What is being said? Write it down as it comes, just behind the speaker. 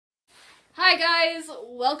Hi guys,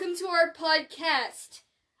 welcome to our podcast.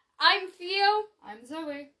 I'm Theo, I'm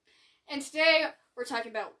Zoe. and today we're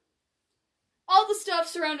talking about all the stuff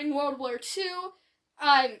surrounding World War II.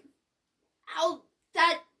 How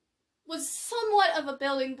that was somewhat of a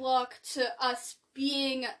building block to us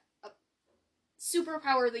being a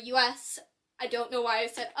superpower, the US. I don't know why I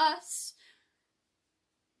said us.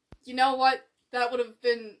 You know what? That would have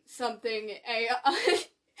been something a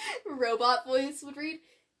robot voice would read.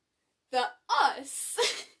 The us.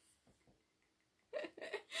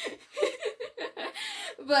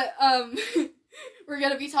 But we're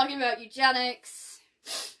gonna be talking about eugenics,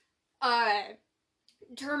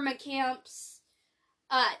 internment camps,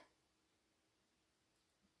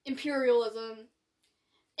 imperialism,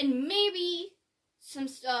 and maybe some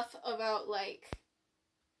stuff about like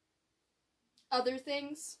other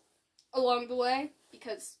things along the way,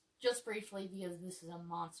 because Just briefly, because this is a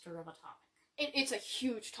monster of a topic. it's a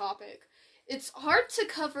huge topic. It's hard to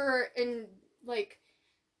cover in like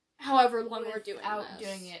however long we're doing Without this.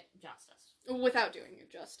 doing it justice. Without doing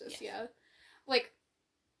it justice, Yes. yeah. Like,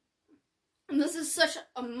 this is such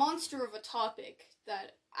a monster of a topic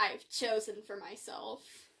that I've chosen for myself.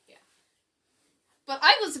 Yeah. But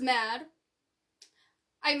I was mad.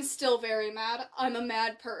 I'm still very mad. I'm a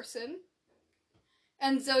mad person.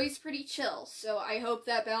 And Zoe's pretty chill, so I hope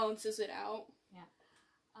that balances it out.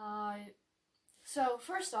 Yeah. So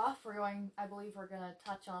first off, I believe we're gonna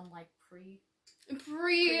touch on like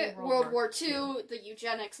Pre-World War II, the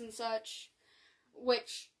eugenics and such,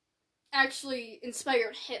 which actually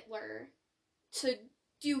inspired Hitler to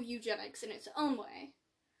do eugenics in its own way.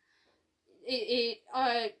 It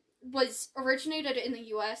was originated in the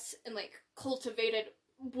US and like cultivated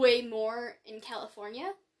way more in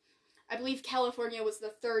California. I believe California was the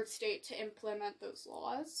third state to implement those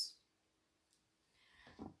laws.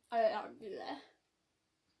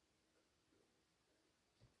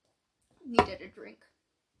 Needed a drink.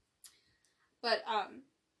 But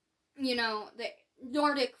you know, the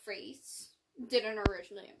Nordic race didn't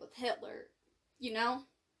originate with Hitler, you know?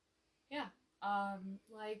 Yeah.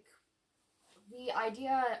 Like the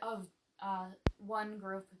idea of one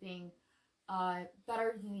group being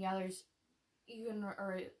better than the others,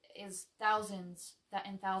 is thousands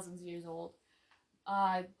years old.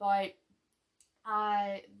 But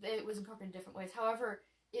it was incorporated in different ways. However,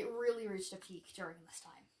 it really reached a peak during this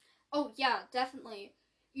time. Oh yeah, definitely.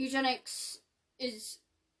 Eugenics is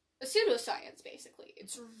a pseudoscience, basically.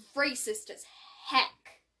 It's racist as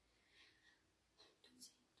heck.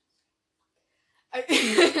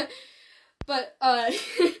 But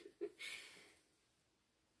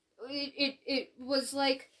it was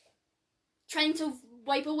like trying to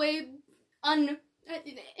wipe away in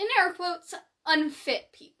air quotes,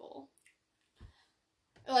 unfit people.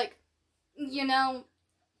 Like, you know,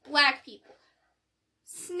 black people.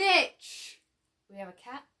 Snitch. We have a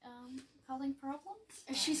cat causing problems.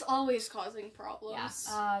 She's always causing problems.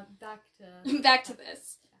 Yeah. Back to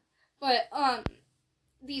this. But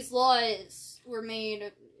these laws were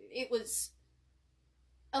made. It was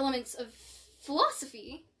elements of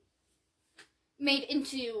philosophy made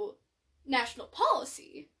into national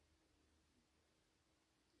policy.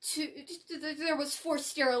 There was forced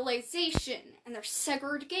sterilization, and there's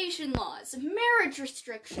segregation laws, marriage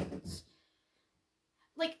restrictions.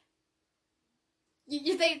 Like, they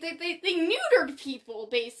neutered people,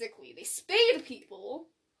 basically. They spayed people.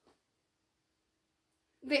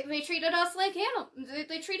 They treated us like animals.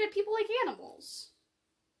 They treated people like animals.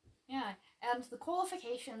 Yeah, and the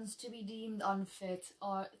qualifications to be deemed unfit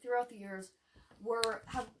throughout the years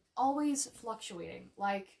have always fluctuating.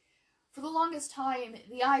 Like, for the longest time,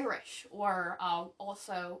 the Irish were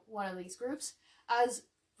also one of these groups, as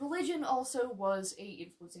religion also was a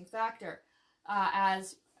influencing factor,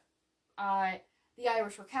 as the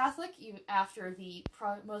Irish were Catholic. Even after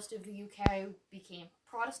most of the UK became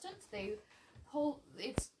Protestant,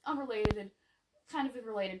 it's unrelated, kind of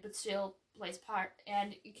related, but still plays part,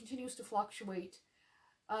 and it continues to fluctuate.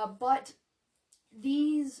 But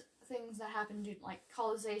these things that happen due to like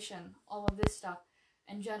colonization, all of this stuff,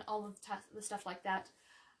 and all of the stuff like that,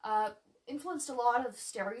 influenced a lot of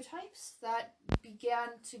stereotypes that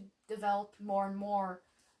began to develop more and more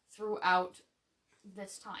throughout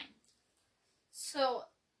this time. So,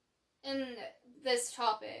 in this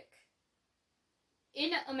topic,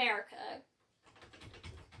 in America,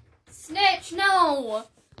 snitch, no!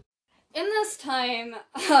 In this time,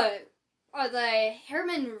 the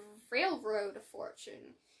Harriman Railroad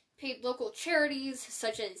fortune paid local charities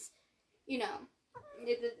such as, you know,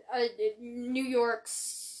 New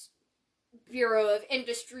York's Bureau of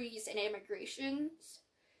Industries and Immigration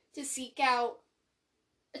to seek out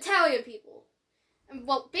Italian Italian people.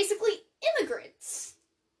 Well, basically immigrants.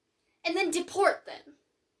 And then deport them.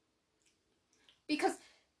 Because,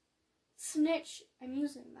 snitch, I'm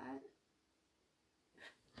using that.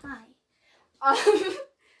 Hi.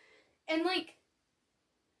 And like,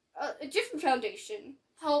 a different foundation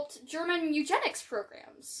helped German eugenics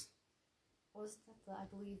programs. Was that I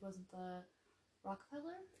believe, wasn't the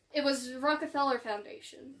Rockefeller? It was Rockefeller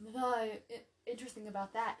Foundation. Interesting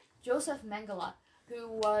about that, Joseph Mengele, who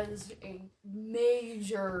was a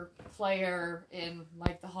major player in,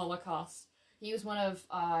 like, the Holocaust. He was one of,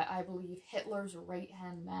 I believe, Hitler's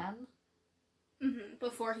right-hand man. Mm-hmm.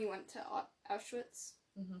 Before he went to Auschwitz.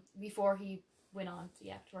 Mm-hmm. Before he went on to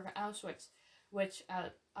work at Auschwitz, which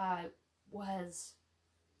was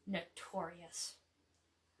notorious.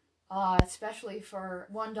 Especially for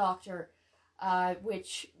one doctor, who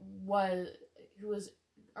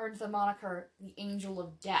earned the moniker the Angel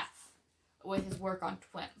of Death with his work on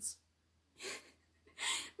twins.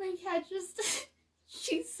 My cat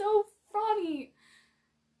she's so funny.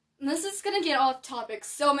 And this is gonna get off topic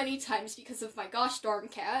so many times because of my gosh darn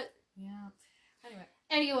cat. Yeah.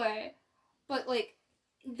 Anyway, but like,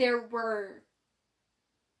 there were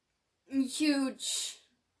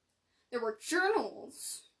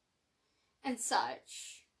journals and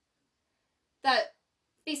such that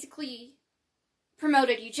basically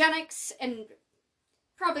promoted eugenics and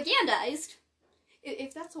propagandized,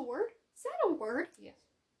 if that's a word. Is that a word? Yes.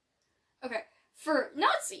 Okay. For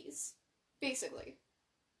Nazis, basically.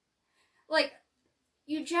 Like,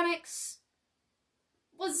 eugenics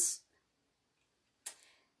was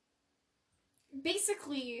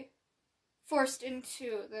basically forced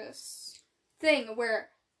into this thing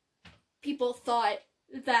where people thought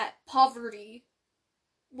that poverty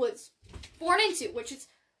was born into, which is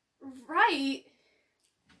right,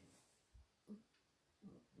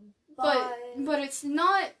 but it's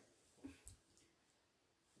not.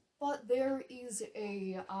 But there is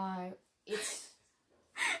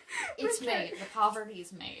it's made. The poverty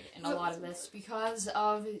is made in a lot of this because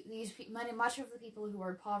of these much of the people who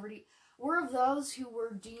are in poverty were of those who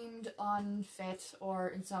were deemed unfit or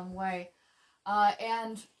in some way,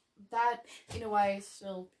 and that in a way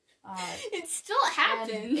still it still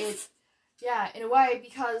happens. In a way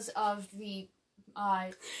because of the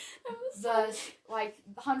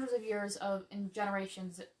hundreds of years and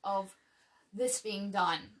generations of this being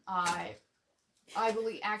done. I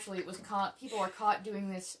believe actually it was people were caught doing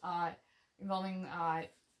this involving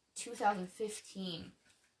 2015.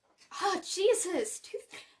 Oh, Jesus.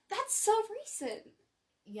 That's so recent.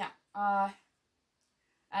 Yeah. And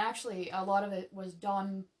actually a lot of it was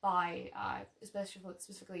done by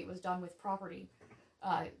specifically it was done with property.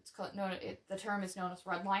 It's called the term is known as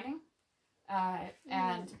redlining.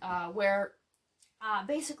 And where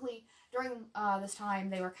basically during this time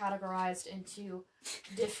they were categorized into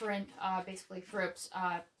different basically groups,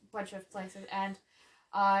 a bunch of places, and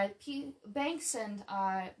banks and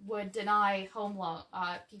would deny home loan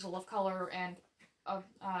people of color and of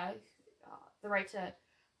the right to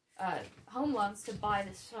home loans to buy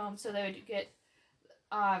this home, so they would get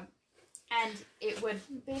and it would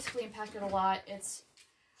basically impact it a lot. It's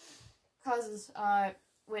causes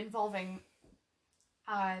involving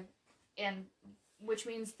and which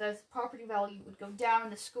means the property value would go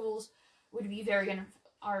down. The schools would be very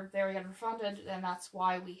underfunded, and that's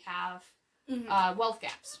why we have wealth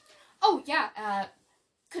gaps. Oh yeah.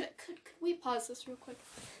 Could we pause this real quick?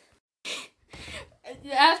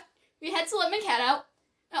 Yeah, we had to let my cat out.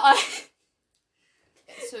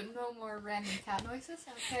 So no more random cat noises.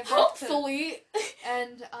 Okay. Hopefully.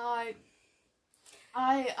 And I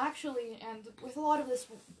actually, and with a lot of this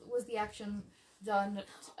was the action done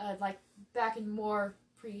like back in more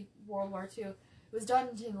pre-World War II. It was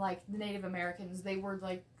done to like the Native Americans. They were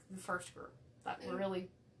like the first group that really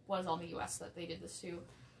was on the U.S. that they did this to.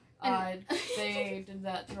 They did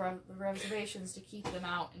that to the reservations to keep them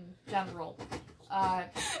out in general. God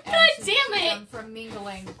damn it! From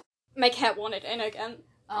mingling. My cat wanted in again.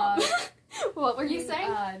 What were you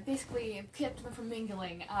saying? Basically, kept them from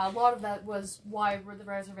mingling. A lot of that was why the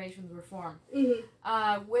reservations were formed.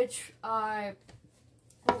 Mm-hmm. Which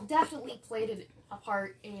definitely played a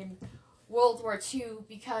part in World War II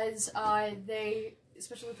because they,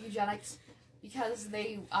 especially with eugenics, because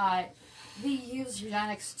they used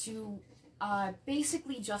eugenics to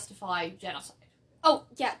basically justify genocide. Oh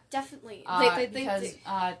yeah, definitely.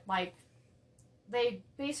 They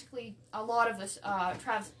basically, a lot of this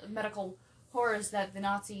medical horrors that the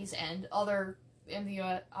Nazis and other in the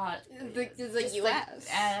U.S. Like,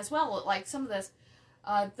 as well, like some of this,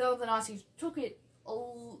 though the Nazis took it a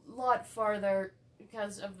lot farther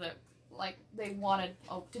because of the like they wanted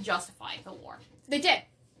to justify the war. They did.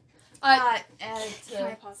 And Can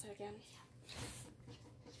I pause it again?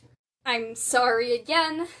 I'm sorry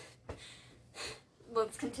again.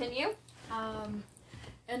 Let's continue.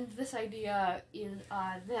 And this idea is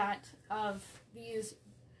that of these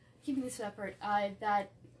keeping these separate,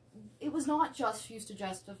 that it was not just used to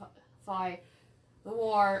justify the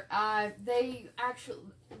war. They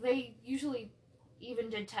usually even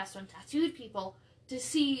did tests on tattooed people to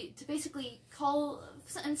basically call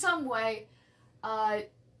in some way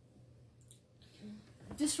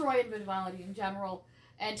destroy individuality in general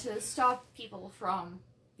and to stop people from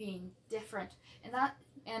being different, and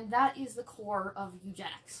that is the core of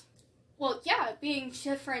eugenics. Well, yeah, being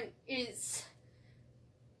different is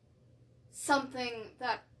something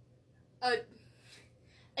that a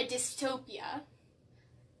dystopia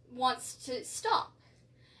wants to stop.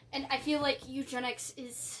 And I feel like eugenics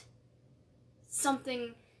is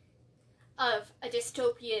something of a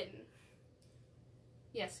dystopian.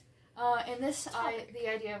 Yes. And this, the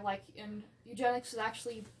idea of in eugenics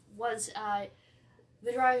was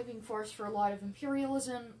the driving force for a lot of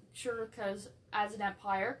imperialism, sure, because as an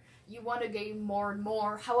empire, you want to gain more and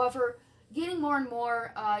more. However, gaining more and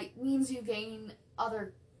more means you gain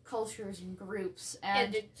other cultures and groups.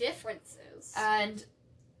 And differences. And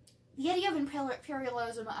the idea of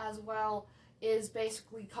imperialism as well is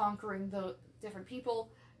basically conquering the different people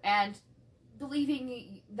and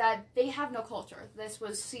believing that they have no culture. This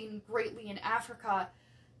was seen greatly in Africa,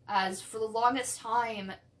 as for the longest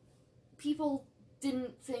time, people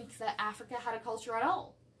didn't think that Africa had a culture at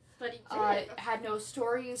all. But it did. Had no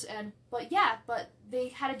stories, but they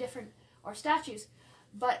had a different, or statues.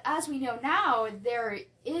 But as we know now, there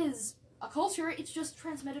is a culture, it's just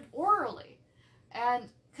transmitted orally.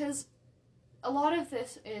 And because a lot of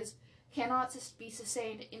this cannot be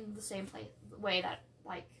sustained in the same way that,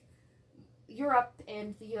 Europe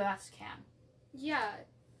and the US can. Yeah.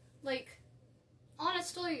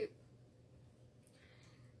 Honestly,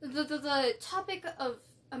 the topic of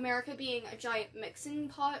America being a giant mixing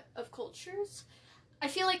pot of cultures, I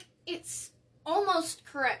feel like it's almost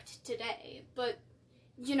correct today, but,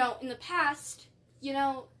 in the past, Yeah.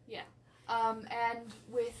 And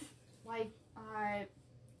with,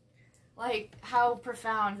 how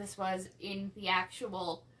profound this was in the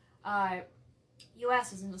actual,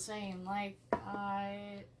 US isn't the same.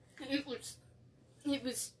 It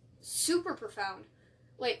was super profound.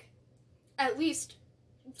 At least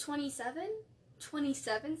 27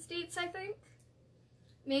 states, I think.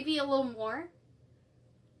 Maybe a little more.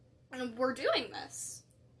 And we're doing this.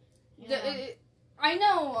 Yeah. I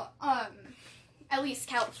know, at least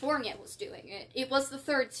California was doing it. It was the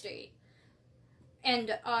third state.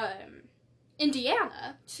 And,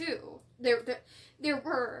 Indiana, too. There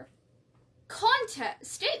were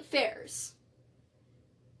state fairs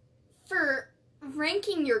for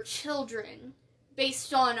ranking your children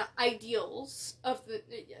based on ideals of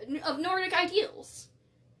Nordic ideals.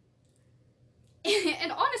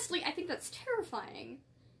 And honestly, I think that's terrifying.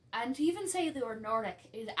 And to even say they were Nordic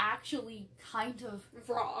is actually kind of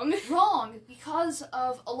wrong. Because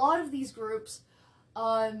of a lot of these groups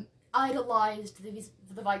idolized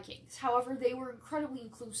the Vikings. However, they were incredibly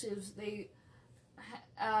inclusive.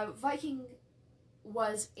 Viking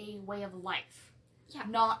was a way of life,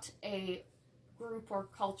 not a group or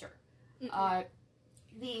culture. There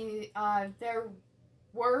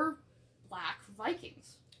were black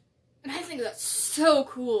Vikings. And I think that's so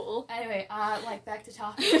cool. Anyway, back to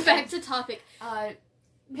topic. Back to topic.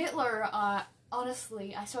 Hitler,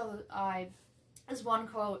 honestly, I saw this one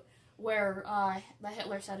quote where that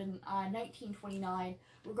Hitler said in 1929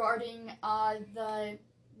 regarding the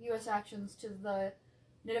U.S. actions to the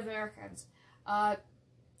Native Americans.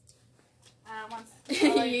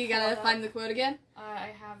 You gotta find the quote again? I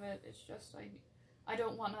have it. It's just I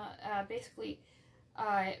don't want to. Basically,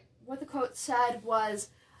 what the quote said was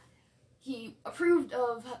he approved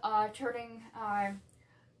of turning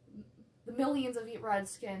the millions of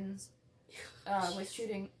Redskins with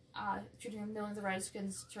shooting millions of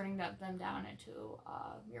Redskins, turning them down into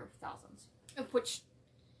mere thousands, which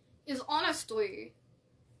is honestly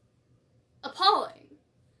appalling.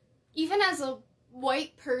 Even as a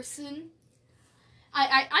white person,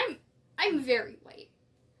 I'm very white.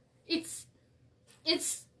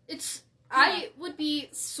 I would be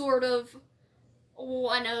sort of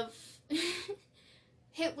one of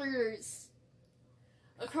Hitler's.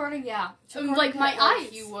 According my Hitler,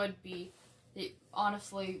 eyes. You would be.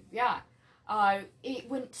 Honestly, yeah. It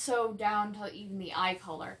went so down to even the eye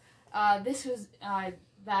color. This was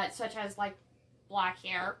that such as black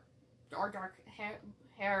hair or dark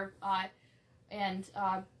hair. and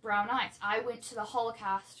brown eyes. I went to the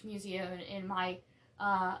Holocaust Museum in my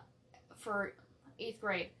for 8th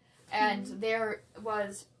grade, and it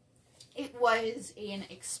was an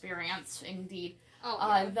experience indeed.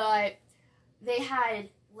 They had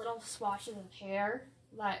little swatches of hair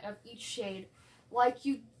of each shade, like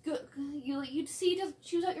you'd see to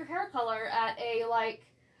choose out your hair color at a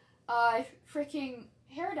freaking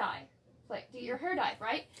hair dye, like do your hair dye,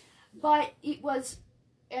 right? But it was,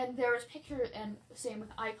 and there was pictures, and same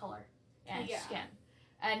with eye color and skin,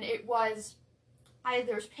 and it was,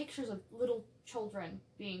 there's pictures of little children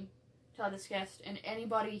being discussed, and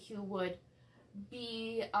anybody who would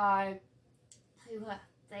be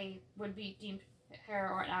they would be deemed hair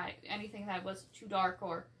or anything that was too dark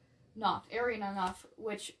or not Aryan enough,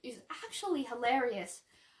 which is actually hilarious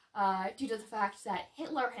due to the fact that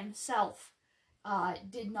Hitler himself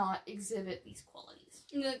did not exhibit these qualities.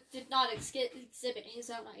 Did not exhibit his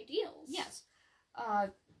own ideals. Yes.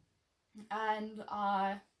 And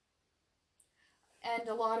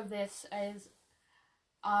a lot of this is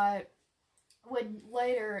would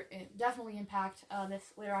later definitely impact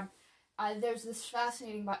this later on. There's this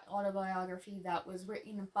fascinating autobiography that was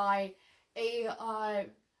written by a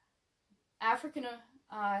African,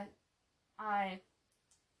 a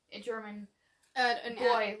German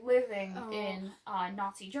boy living in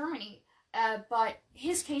Nazi Germany, but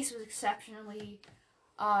his case was exceptionally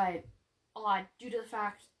odd due to the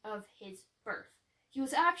fact of his birth. He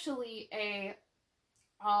was actually a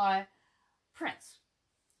prince.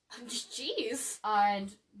 Jeez.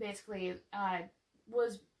 And basically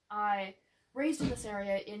was raised in this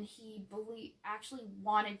area, and he actually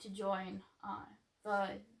wanted to join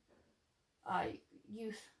the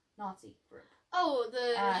youth Nazi group. Oh,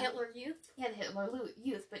 the Hitler Youth? Yeah, the Hitler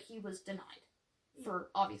Youth, but he was denied for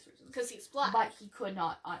obvious reasons. Because he's black. But he could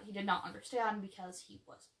not, he did not understand because he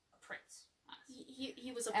was a prince.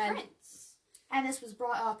 He was a prince. And this was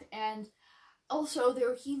brought up, and also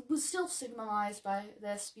he was still stigmatized by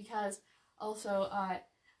this because also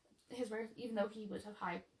his birth, even though he was of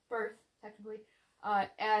high birth, technically,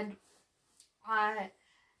 and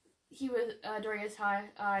he was, during his time,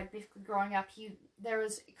 basically growing up, there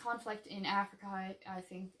was a conflict in Africa, I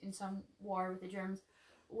think, in some war with the Germans,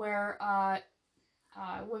 where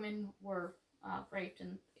women were raped,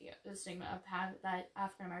 and the stigma of that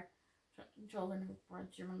African American children who were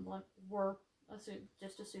German blood were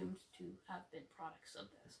assumed to have been products of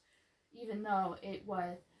this, even though it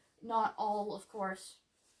was not all, of course.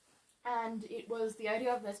 And it was the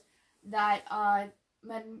idea of this, that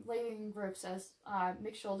men labeling groups as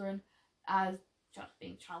mixed children as just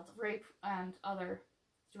being child of rape and other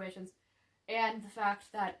situations, and the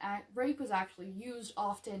fact that rape was actually used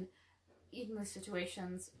often in these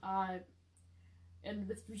situations, and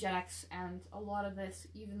with eugenics and a lot of this,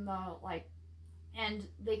 even though, and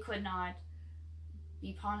they could not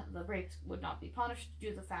be the rapes would not be punished due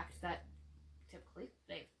to the fact that typically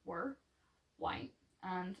they were white,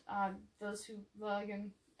 and those who, the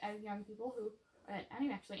young people who,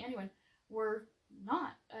 anyone, were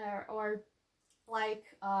not,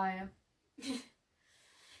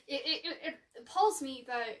 It appalls me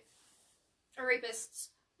that rapists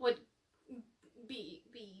would be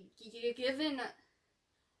given,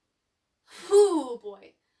 oh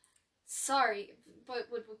boy, sorry, but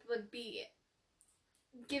would be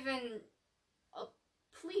given a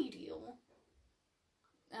plea deal.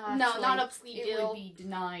 No, not a plea deal. It would be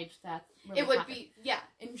denied that really it would happened. be, yeah.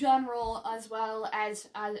 In general, as well as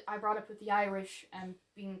I brought up with the Irish and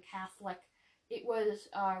being Catholic, it was,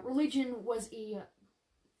 religion was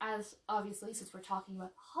as obviously, since we're talking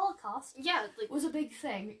about the Holocaust, yeah, was a big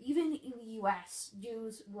thing. Even in the U.S.,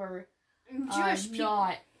 Jews were Jewish people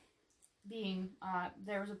not being,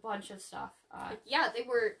 there was a bunch of stuff. Yeah,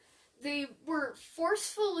 they were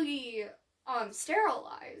forcefully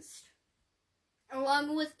sterilized,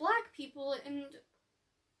 along with black people and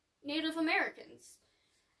Native Americans,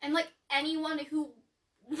 and anyone who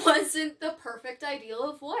wasn't the perfect ideal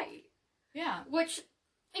of white. Yeah, which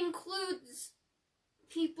includes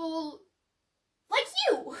people like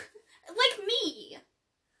you, like me,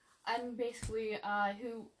 and basically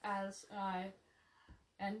who as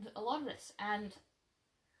and a lot of this, and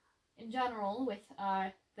in general with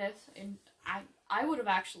this, and I would have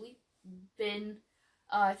actually been,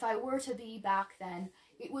 if I were to be back then,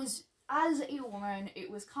 it was, as a woman, it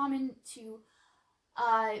was common to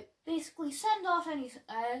basically send off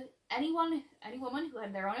any woman who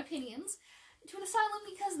had their own opinions to an asylum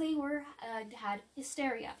because they had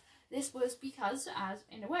hysteria. This was because, as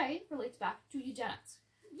in a way, relates back to eugenics.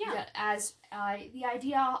 Yeah. As the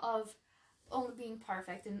idea of only being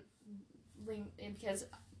perfect, and because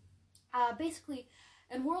Basically,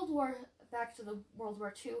 in back to the World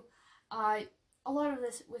War II, a lot of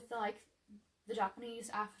this with like the Japanese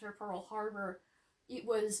after Pearl Harbor, it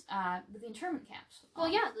was with the internment camps. Well,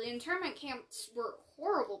 yeah, the internment camps were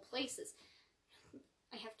horrible places.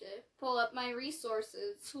 I have to pull up my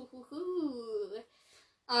resources.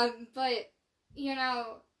 But you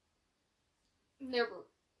know,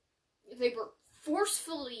 they were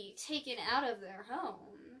forcefully taken out of their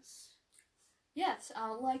homes. Yes,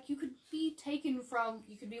 like you could be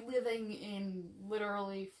living in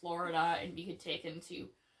literally Florida and be taken to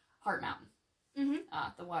Heart Mountain. Mm-hmm.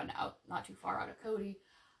 The one out not too far out of Cody.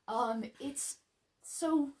 It's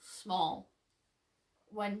so small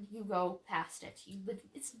when you go you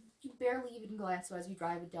barely even glance as you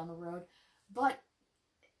drive it down the road. But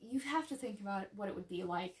you have to think about what it would be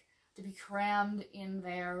like to be crammed in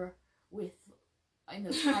there in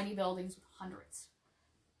those tiny buildings with hundreds.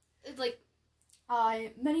 Like,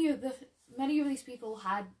 many of these people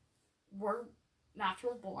were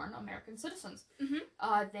natural born American citizens. mm-hmm.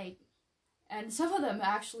 And some of them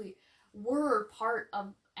actually were part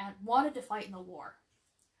of and wanted to fight in the war.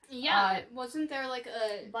 Yeah, wasn't there like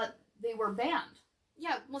but they were banned.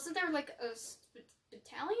 Yeah, wasn't there like a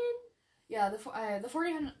battalion? Yeah, the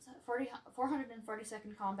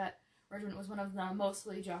 442nd Combat Regiment was one of them,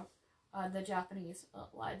 mostly the Japanese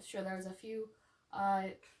led. Sure, there was a few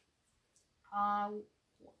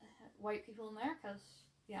white people in there, because,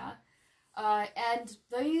 yeah. And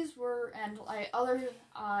these were, and other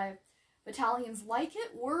battalions like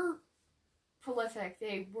it were prolific.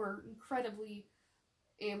 They were incredibly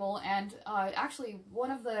able, and actually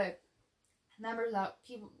one of the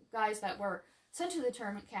guys that were sent to the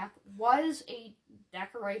internment camp was a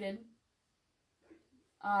decorated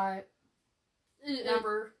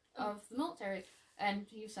member of the military, and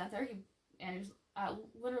he was sent there. He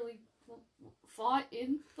literally fought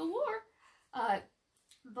in the war,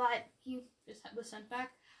 but he just was sent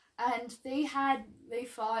back, and they had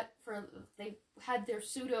their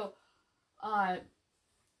pseudo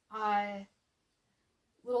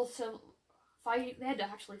little fight. They had to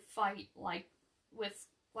actually fight with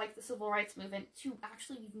the civil rights movement to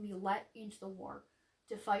actually even be let into the war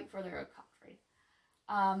to fight for their country.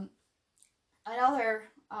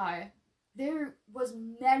 There was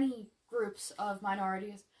many groups of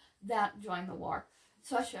minorities that joined the war,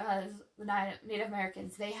 such as the Native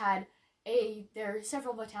Americans. There are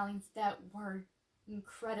several battalions that were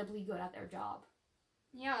incredibly good at their job.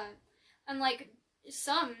 Yeah, and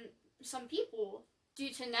some people,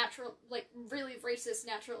 due to really racist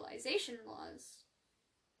naturalization laws,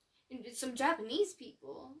 and some Japanese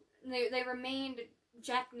people, they remained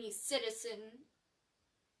Japanese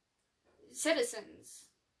citizens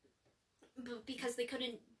because they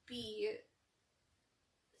couldn't be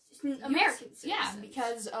American citizens. Yeah,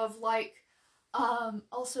 because of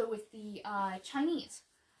also with the Chinese,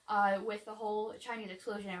 with the whole Chinese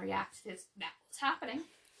Exclusionary Act, that was happening.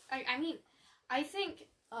 I think,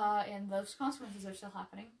 and those consequences are still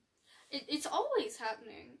happening. It's always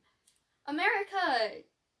happening. America,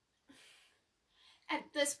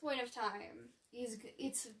 at this point of time,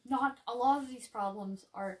 it's not, a lot of these problems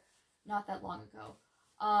are not that long ago,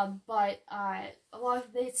 but a lot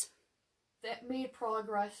of it's that made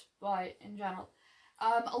progress, but in general,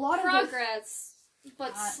 a lot of progress,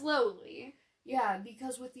 but slowly. Yeah,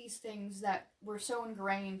 because with these things that were so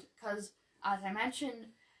ingrained, because as I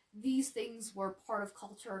mentioned, these things were part of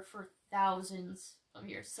culture for thousands of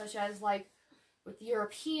years, such as with the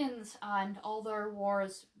Europeans and all their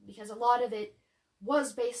wars, because a lot of it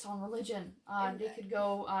was based on religion. They could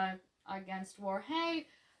go against war. Hey,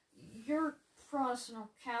 you're Protestant or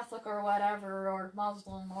Catholic or whatever, or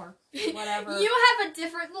Muslim or whatever. You have a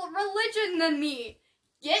different religion than me.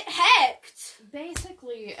 Get hecked.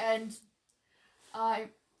 Basically, and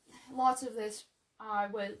lots of this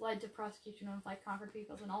led to prosecution of conquered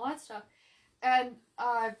peoples and all that stuff. And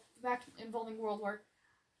back involving World War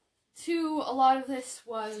II, a lot of this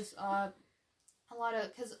was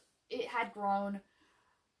because it had grown.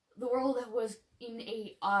 The world was in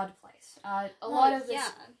a odd place. Lot of this.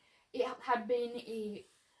 Yeah. It had been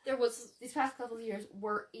these past couple of years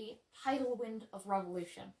were a tidal wind of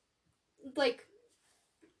revolution. In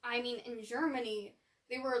Germany,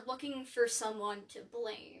 they were looking for someone to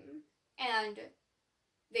blame, and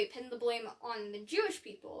they pinned the blame on the Jewish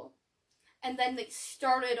people, and then they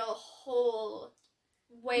started a whole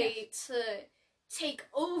way to take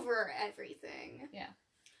over everything. Yeah.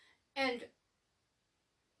 And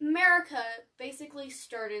America basically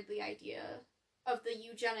started the idea of the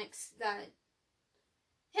eugenics that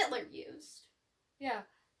Hitler used. Yeah.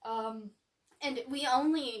 And we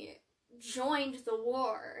only joined the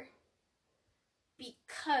war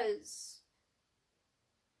because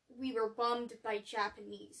we were bombed by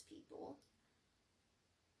Japanese people.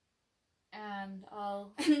 And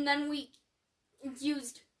And then we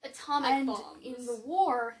used atomic bombs. In the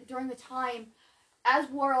war, during the time, as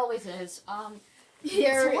war always is,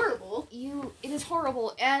 it's horrible. It is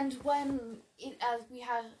horrible, and when we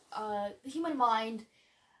have the human mind,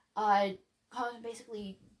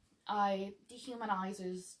 basically,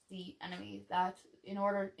 dehumanizes the enemy. That in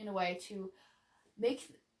a way to make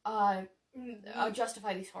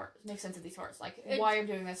justify these horrors, make sense of these horrors, like why I'm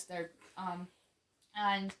doing this.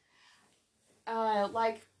 And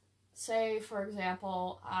like, say for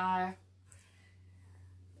example,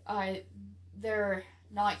 they're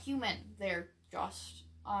not human. They're just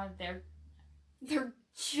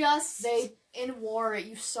in war.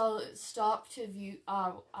 You stop to view.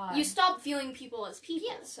 You stop viewing people as people.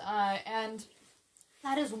 Yes, and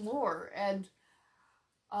that is war, and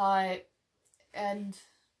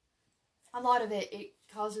a lot of it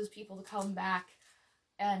causes people to come back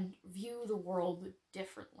and view the world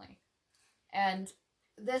differently, and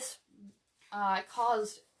this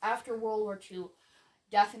caused, after World War II,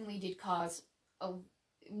 definitely did cause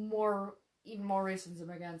even more racism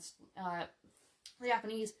against the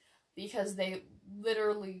Japanese, because they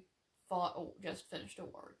literally just finished a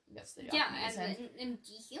war against the Japanese. And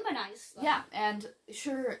dehumanized them. Yeah, and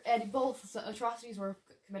both atrocities were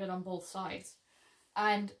committed on both sides.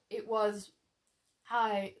 And it was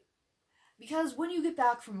because when you get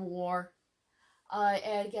back from a war,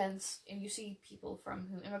 and you see people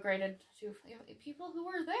who immigrated to people who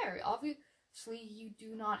were there, obviously you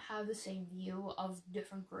do not have the same view of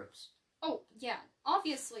different groups. Oh, yeah,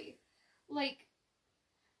 obviously. Like,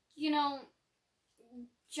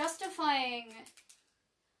 justifying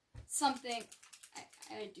something,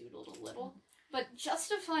 I doodled a little, but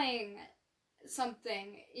justifying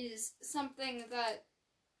something is something that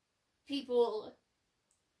people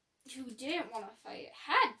who didn't want to fight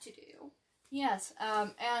had to do. Yes,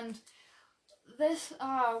 and this,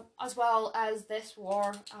 as well as this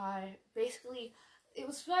war, basically, it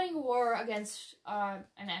was fighting a war against a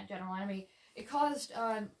general enemy. It caused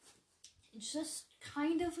just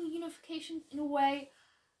kind of a unification in a way.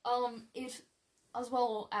 It, as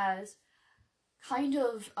well as, kind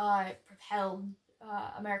of propelled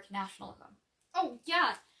American nationalism. Oh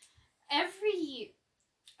yeah, every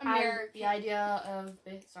American. The idea of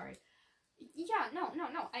Yeah, no,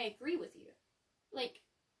 I agree with you. Like,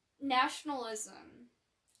 nationalism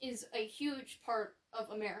is a huge part of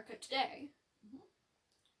America today. Mm-hmm.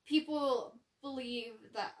 People believe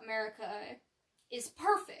that America is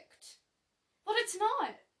perfect, but it's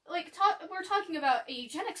not. Like, we're talking about a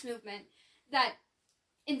eugenics movement that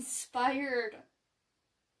inspired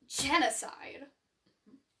genocide.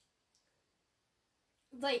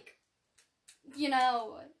 Like,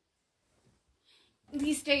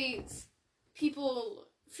 these days, people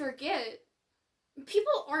forget.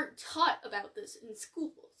 People aren't taught about this in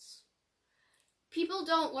schools. People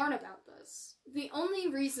don't learn about this. The only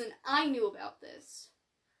reason I knew about this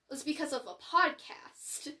was because of a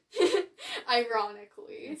podcast.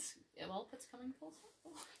 Ironically. It's coming full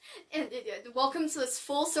circle. And welcome to this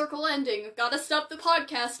full circle ending. I've got to stop the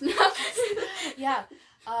podcast now. Yeah.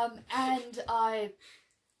 And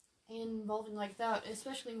involving like that,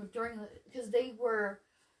 especially because they were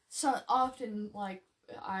so often, like,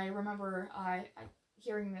 I remember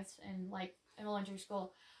hearing this in like elementary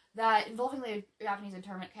school, that involving the Japanese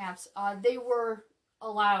internment camps, they were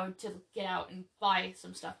allowed to get out and buy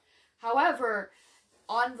some stuff. However,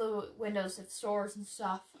 on the windows of stores and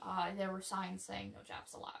stuff, there were signs saying no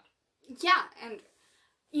Japs allowed. Yeah, and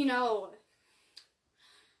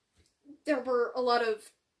there were a lot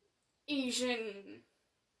of Asian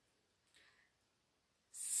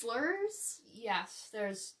slurs. Yes,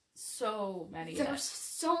 there's so many. There's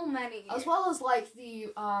so many. As well as like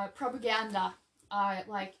the propaganda,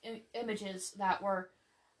 images that were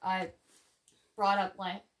brought up,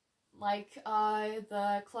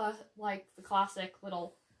 the classic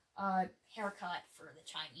little haircut for the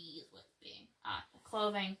Chinese with being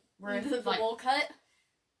clothing. The bowl cut.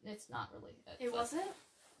 It's not really. It wasn't.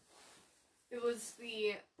 It was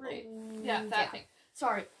the that thing.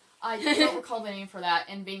 Sorry, I don't recall the name for that.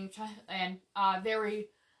 And very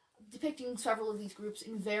depicting several of these groups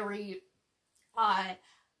in very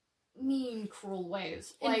mean, cruel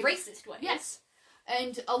ways, in racist ways. Yes.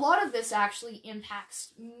 And a lot of this actually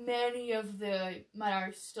impacts many of the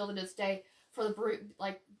minorities still to this day for the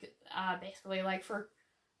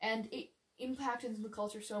and it impacted the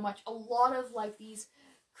culture so much. A lot of these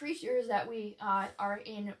creatures that we are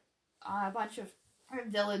in a bunch of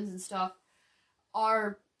villains and stuff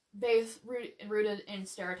are rooted in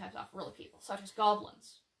stereotypes of real people, such as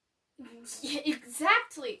goblins. Yeah,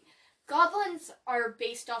 exactly. Goblins are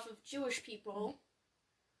based off of Jewish people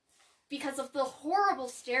because of the horrible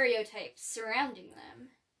stereotypes surrounding them.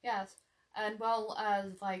 Yes, and well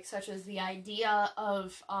as such as the idea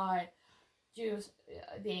of Jews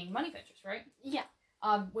being money pitchers, right? Yeah.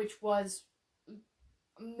 Which was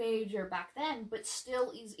major back then, but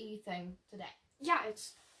still is a thing today. Yeah,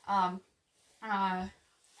 it's.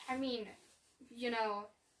 I mean,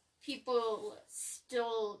 people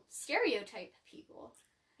still stereotype people.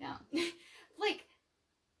 Yeah.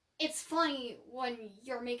 It's funny when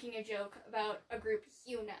you're making a joke about a group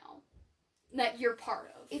that you're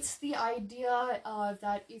part of. It's the idea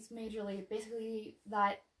that it's majorly basically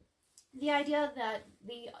that the idea that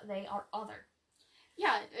they are other.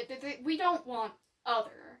 Yeah, we don't want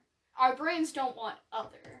other. Our brains don't want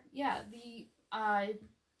other. Yeah, the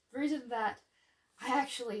reason that I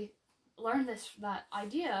actually learned that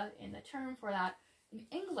idea in the term for that in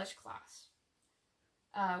English class,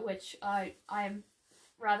 which I'm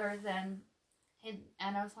rather than, and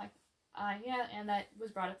I was like, yeah, and that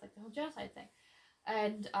was brought up the whole genocide thing,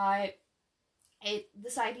 and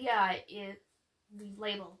this idea is we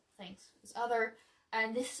label things as other,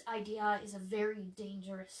 and this idea is a very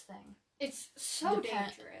dangerous thing. It's so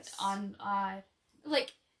dangerous. On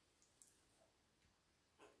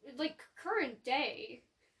current day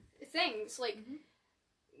things,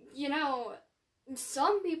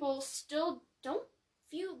 some people still don't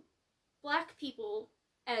view black people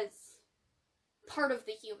as part of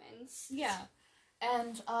the humans. Yeah,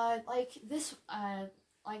 and this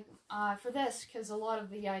for this, because a lot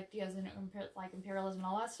of the ideas in imperialism and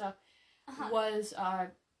all that stuff was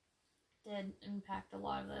did impact a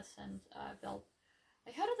lot of this and built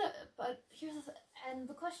how did that? But here's and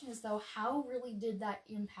the question is though, how really did that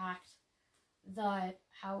impact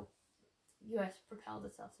how U.S. propelled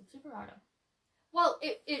itself to superpower? Well,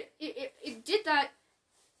 it did that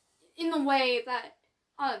in the way that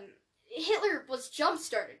Hitler was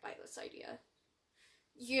jump-started by this idea.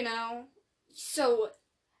 So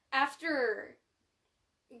after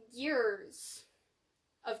years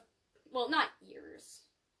of, well, not years.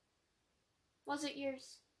 Was it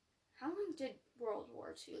years? How long did World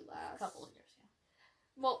War II last? A couple of years, yeah.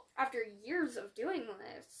 Well, after years of doing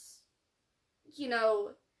this,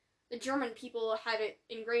 the German people had it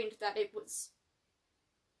ingrained that it was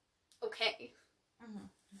okay. Mm-hmm.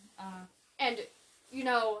 And,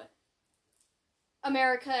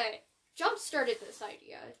 America jump-started this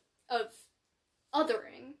idea of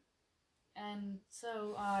othering. And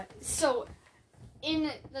so, So,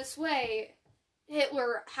 in this way,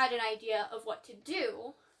 Hitler had an idea of what to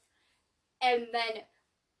do, and then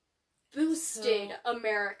boosted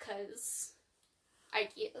America's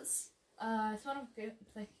ideas. So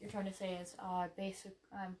what you're trying to say is, basic,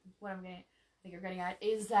 what I think you're getting at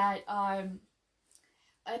is that, a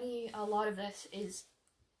lot of this is,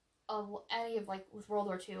 any of, with World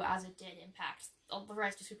War II, as it did impact the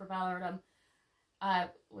rise to superpowerdom,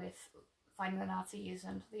 with fighting the Nazis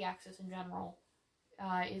and the Axis in general,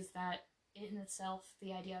 is that in itself,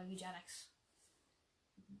 the idea of eugenics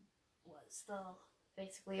was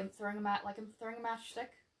basically throwing a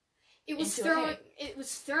matchstick. It was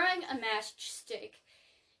throwing a matchstick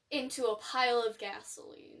into a pile of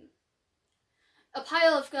gasoline. A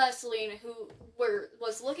pile of gasoline who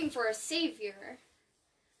was looking for a savior,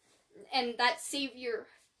 and that savior,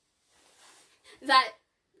 that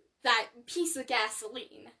piece of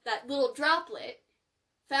gasoline, that little droplet,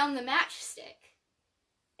 found the matchstick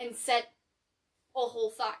and set a whole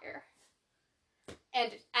fire.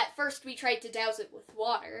 And at first we tried to douse it with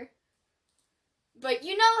water. But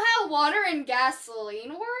you know how water and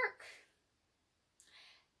gasoline work?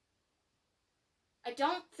 I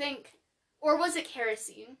don't think... Or was it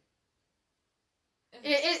kerosene?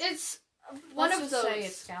 It's one of those. Let's just say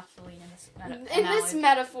it's gasoline in this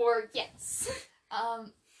metaphor, yes.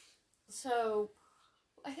 So,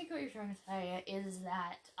 I think what you're trying to say is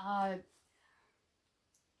that,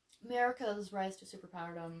 America's rise to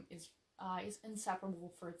superpowerdom is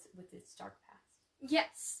inseparable with its dark past.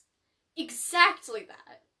 Yes. Exactly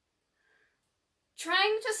that.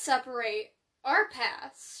 Trying to separate our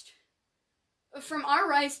past from our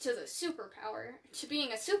rise to the superpower, to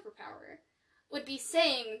being a superpower, would be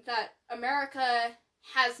saying that America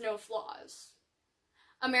has no flaws.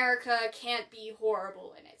 America can't be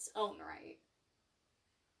horrible in its own right.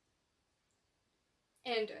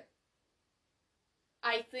 And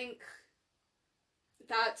I think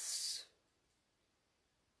that's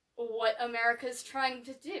what America's trying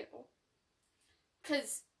to do.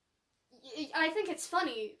 Because I think it's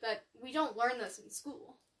funny that we don't learn this in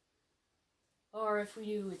school. or if we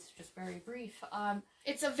do, it's just very brief.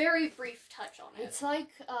 It's a very brief touch on it. It's like,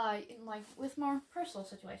 in, like, with more personal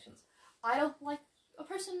situations. I don't like a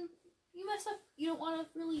person, you mess up, you want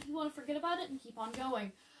to forget about it and keep on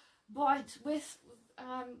going. But with,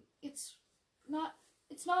 it's not,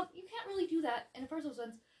 you can't really do that in a personal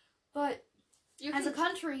sense. But as a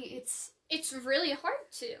country, it's really hard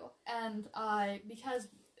to. And,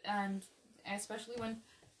 and especially when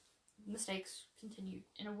mistakes continue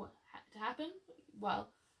to happen, well,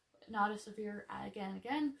 not as severe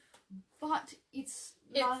again, but it's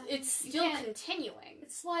still continuing.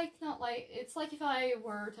 It's like if I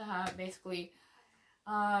were to have basically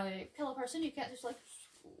kill a person, you can't just like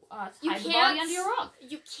hide the body under your rock.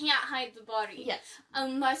 You can't hide the body. Yes.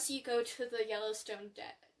 Unless you go to the Yellowstone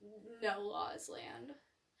no laws land.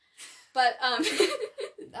 But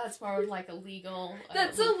that's more of like a legal.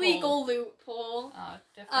 That's loophole. a legal loophole.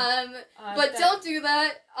 But but don't do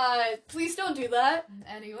that. Please don't do that.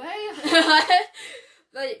 Anyway.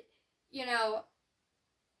 But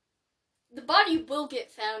the body will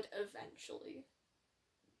get found eventually.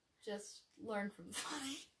 Just learn from the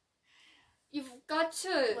body. You've got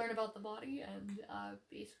to learn about the body and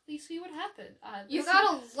basically see what happened. You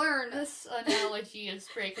gotta learn. This analogy is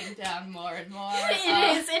breaking down more and more.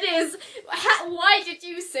 It is. Why did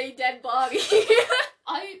you say dead body? Okay,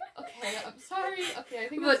 I'm sorry. Okay, I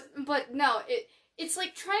think but no, it's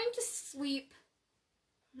like trying to sweep.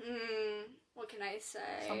 What can I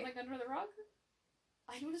say? Something under the rug?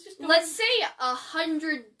 I was just Let's say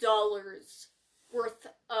 $100 worth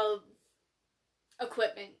of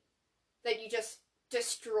equipment that you just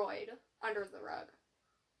destroyed under the rug.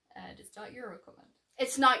 And it's not your equipment.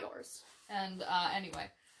 It's not yours. And,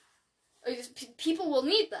 anyway. People will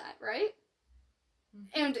need that, right?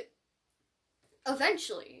 Mm-hmm. And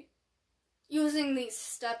eventually, using these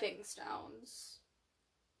stepping stones,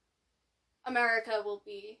 America will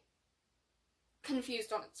be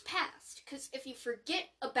confused on its past. Because if you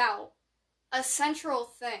forget about a central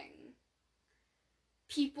thing,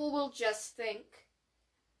 people will just think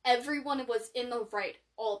everyone was in the right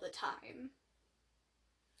all the time.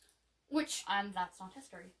 And that's not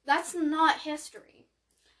history. That's not history.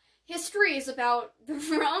 History is about the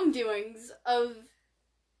wrongdoings of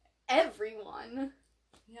everyone.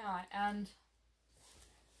 Yeah, and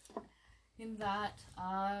in that,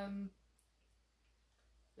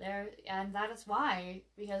 that is why,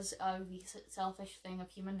 because of the selfish thing of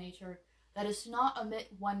human nature, that is to not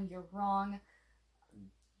admit when you're wrong,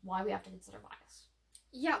 why we have to consider bias.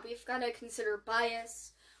 Yeah, we've got to consider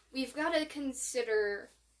bias. We've got to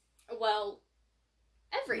consider, well,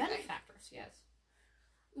 everything. Many factors, yes.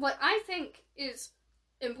 What I think is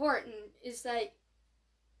important is that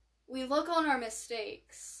we look on our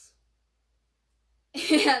mistakes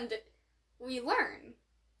and we learn.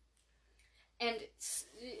 And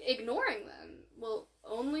ignoring them will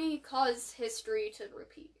only cause history to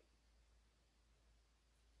repeat.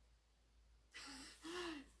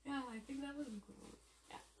 Yeah, I think that was cool.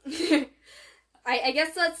 Yeah. I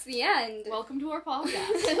guess that's the end. Welcome to our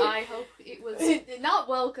podcast. I hope it was... Not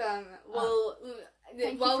welcome. Welcome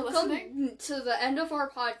to the end of our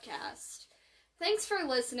podcast. Thanks for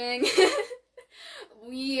listening.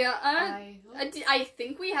 I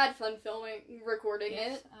think we had fun recording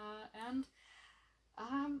it. And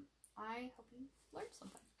I hope you learned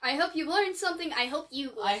something. I hope you learned something. I hope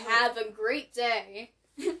you have a great day.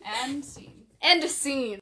 And scene. And a scene.